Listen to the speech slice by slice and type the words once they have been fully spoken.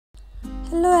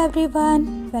Hello everyone,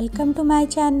 welcome to my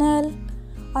channel.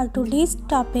 Our today's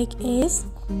topic is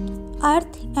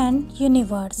Earth and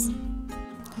Universe.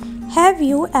 Have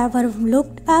you ever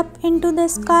looked up into the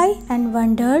sky and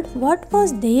wondered what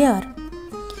was there?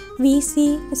 We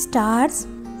see stars,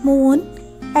 moon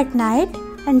at night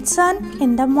and sun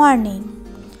in the morning.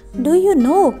 Do you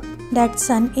know that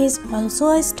sun is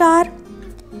also a star?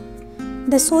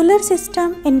 The solar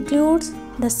system includes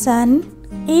the sun,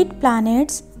 8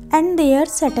 planets and their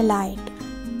satellite.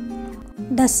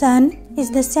 The sun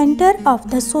is the center of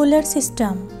the solar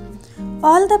system.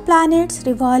 All the planets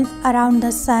revolve around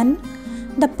the sun.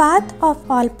 The path of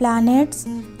all planets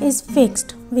is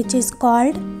fixed, which is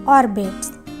called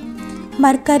orbits.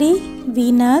 Mercury,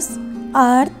 Venus,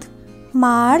 Earth,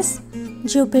 Mars,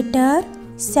 Jupiter,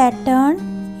 Saturn,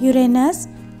 Uranus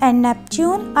and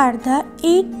Neptune are the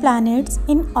 8 planets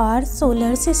in our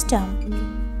solar system.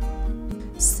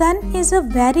 Sun is a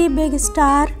very big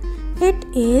star. It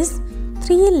is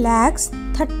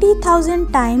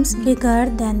 3,30,000 times bigger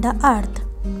than the Earth.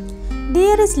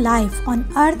 There is life on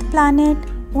Earth planet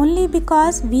only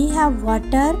because we have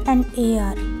water and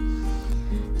air.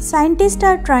 Scientists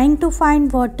are trying to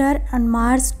find water on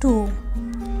Mars too.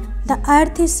 The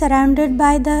Earth is surrounded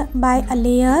by a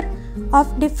layer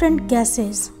of different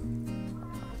gases.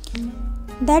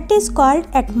 That is called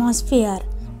atmosphere.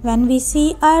 When we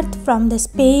see Earth from the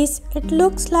space, it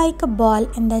looks like a ball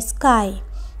in the sky.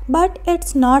 But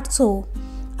it's not so.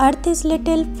 Earth is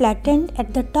little flattened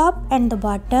at the top and the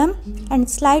bottom and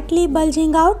slightly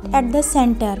bulging out at the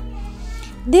center.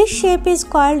 This shape is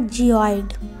called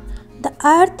geoid. The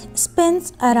Earth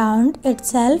spins around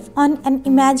itself on an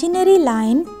imaginary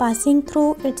line passing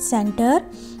through its center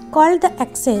called the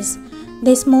axis.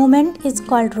 This movement is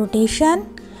called rotation.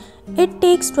 It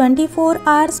takes 24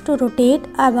 hours to rotate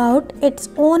about its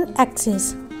own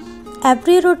axis.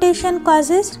 Every rotation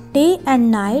causes day and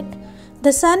night.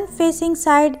 The sun facing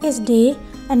side is day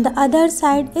and the other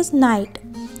side is night.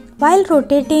 While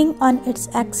rotating on its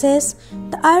axis,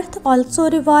 the Earth also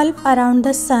revolves around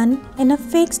the sun in a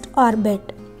fixed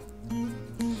orbit.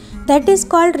 That is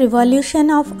called revolution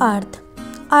of Earth.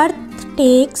 Earth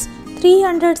takes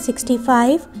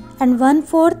 365 and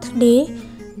 1/4 day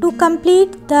to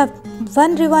complete the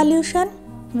one revolution,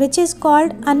 which is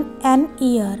called an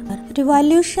year.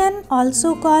 Revolution also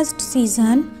caused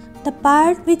season. The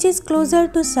part which is closer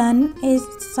to sun is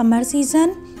summer season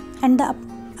and the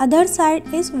other side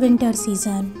is winter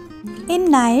season. In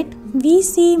night, we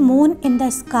see moon in the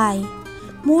sky.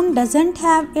 Moon doesn't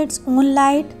have its own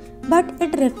light, but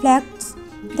it reflects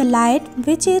the light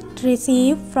which it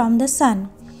receives from the sun.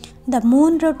 The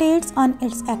moon rotates on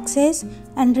its axis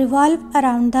and revolves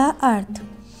around the Earth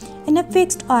in a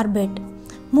fixed orbit.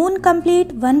 Moon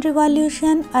completes one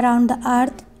revolution around the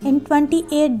Earth in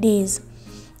 28 days.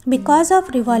 Because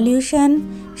of revolution,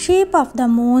 shape of the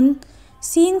moon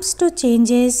seems to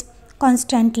changes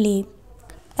constantly.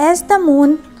 As the moon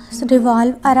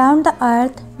revolves around the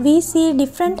Earth, we see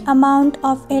different amount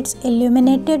of its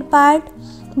illuminated part,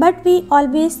 but we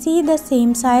always see the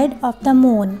same side of the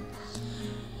moon.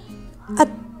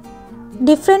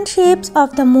 Different shapes of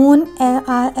the moon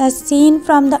as seen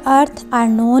from the Earth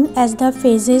are known as the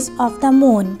phases of the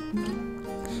moon.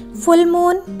 Full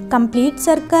moon, complete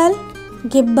circle,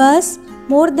 gibbous,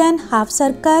 more than half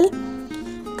circle,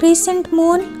 crescent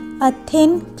moon, a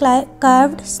thin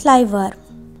curved sliver.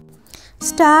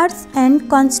 Stars and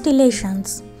constellations.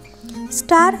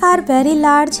 Stars are very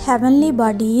large heavenly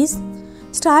bodies.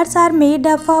 Stars are made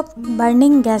up of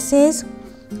burning gases.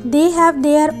 They have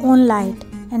their own light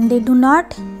and they do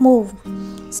not move.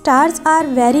 Stars are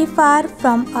very far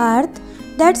from Earth,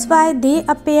 that's why they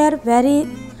appear very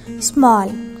small.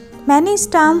 Many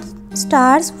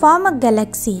stars form a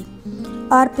galaxy.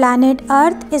 Our planet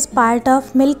Earth is part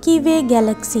of Milky Way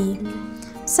galaxy.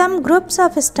 Some groups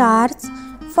of stars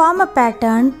form a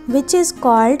pattern which is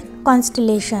called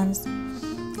constellations,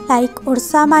 like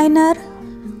Ursa Minor,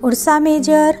 Ursa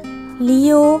Major,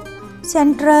 Leo,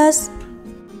 Centaurus.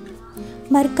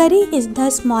 Mercury is the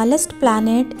smallest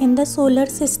planet in the solar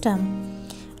system.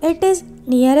 It is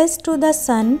nearest to the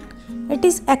sun. It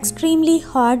is extremely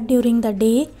hot during the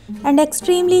day and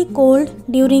extremely cold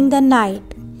during the night.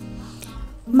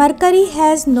 Mercury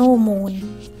has no moon.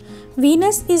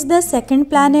 Venus is the second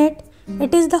planet.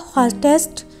 It is the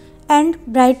hottest and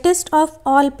brightest of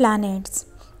all planets.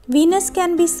 Venus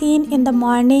can be seen in the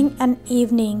morning and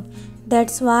evening.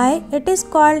 That's why it is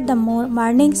called the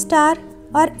morning star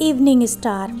or evening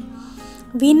star.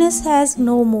 Venus has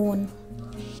no moon.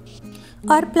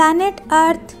 Our planet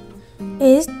Earth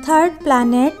is third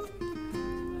planet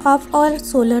of our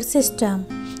solar system.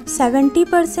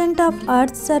 70% of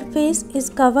Earth's surface is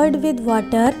covered with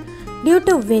water, due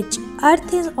to which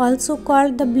Earth is also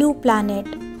called the blue planet.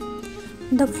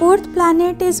 The fourth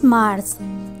planet is Mars.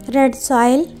 Red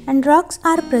soil and rocks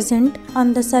are present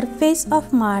on the surface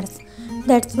of Mars.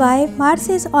 That's why Mars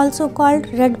is also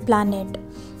called red planet.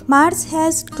 Mars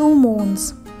has 2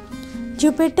 moons.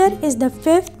 Jupiter is the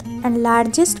fifth and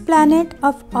largest planet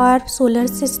of our solar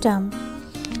system.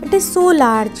 It is so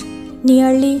large,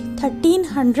 nearly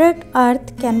 1300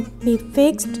 Earth can be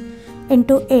fixed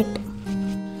into it.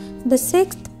 The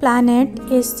sixth planet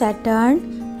is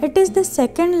Saturn. It is the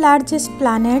second largest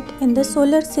planet in the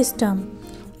solar system.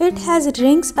 It has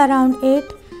rings around it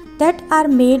that are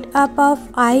made up of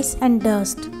ice and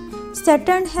dust.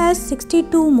 Saturn has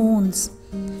 62 moons.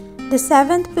 The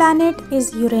seventh planet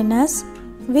is Uranus,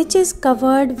 which is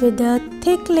covered with a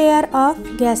thick layer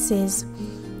of gases.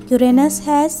 Uranus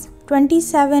has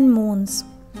 27 moons.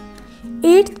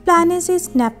 Eighth planet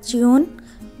is Neptune,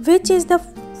 which is the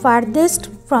farthest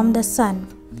from the sun.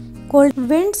 Cold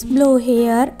winds blow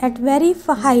here at very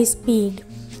high speed.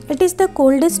 It is the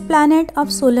coldest planet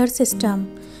of solar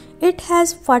system. It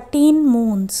has 14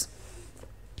 moons.